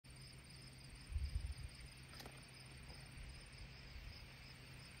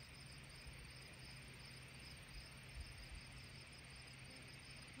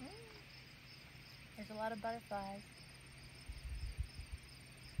a lot of butterflies.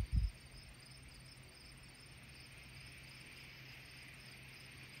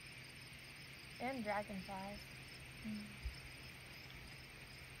 And dragonflies.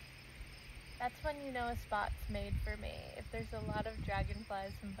 That's when you know a spot's made for me, if there's a lot of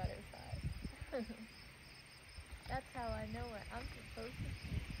dragonflies and butterflies. That's how I know where I'm supposed to be.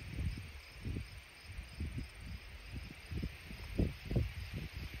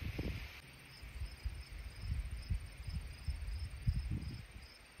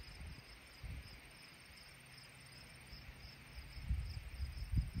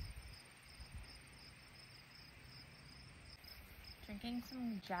 Drinking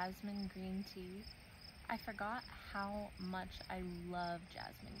some jasmine green tea. I forgot how much I love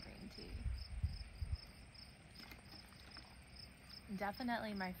jasmine green tea.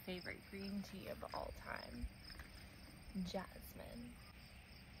 Definitely my favorite green tea of all time. Jasmine.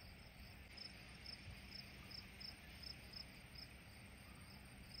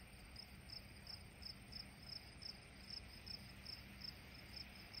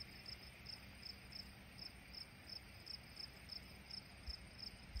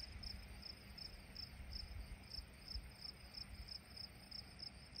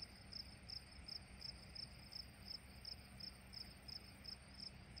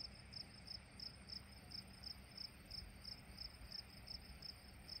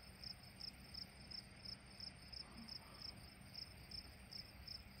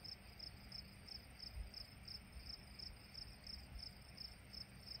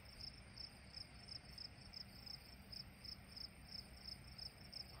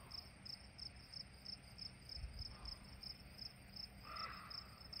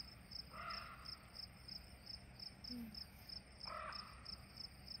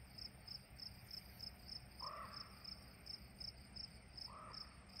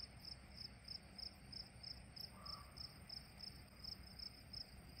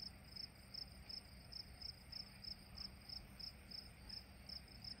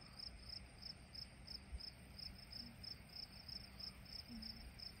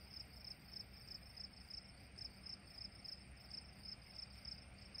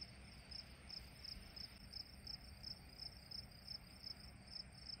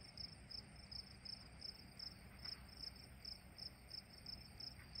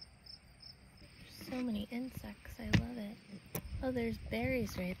 So many insects, I love it. Oh, there's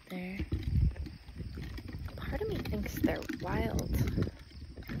berries right there. Part of me thinks they're wild.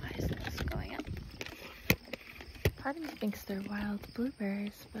 Why isn't this going up? Part of me thinks they're wild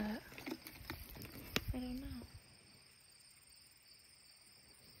blueberries, but I don't know.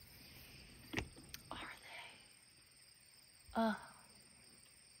 Are they? Oh.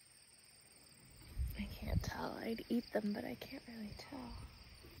 I can't tell. I'd eat them, but I can't really tell.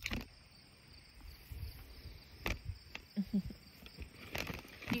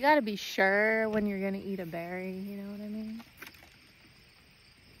 You gotta be sure when you're gonna eat a berry, you know what I mean?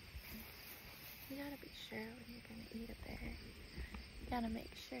 You gotta be sure when you're gonna eat a berry. You gotta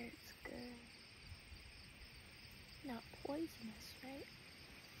make sure it's good. Not poisonous, right?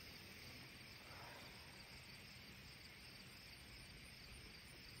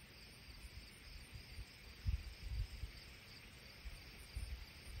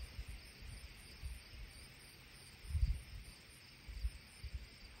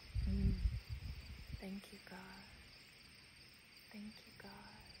 Thank you, God. Thank you,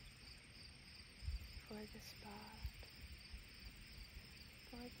 God, for the spot.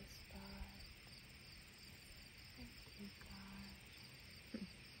 For the spot. Thank you, God.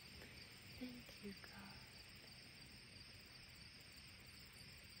 Thank you, God.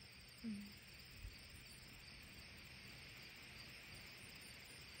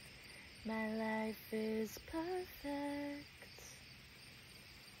 My life is perfect.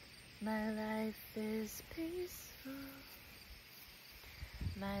 My life is peaceful.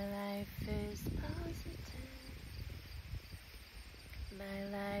 My life is positive. My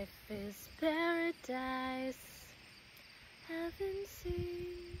life is paradise. Heaven seen.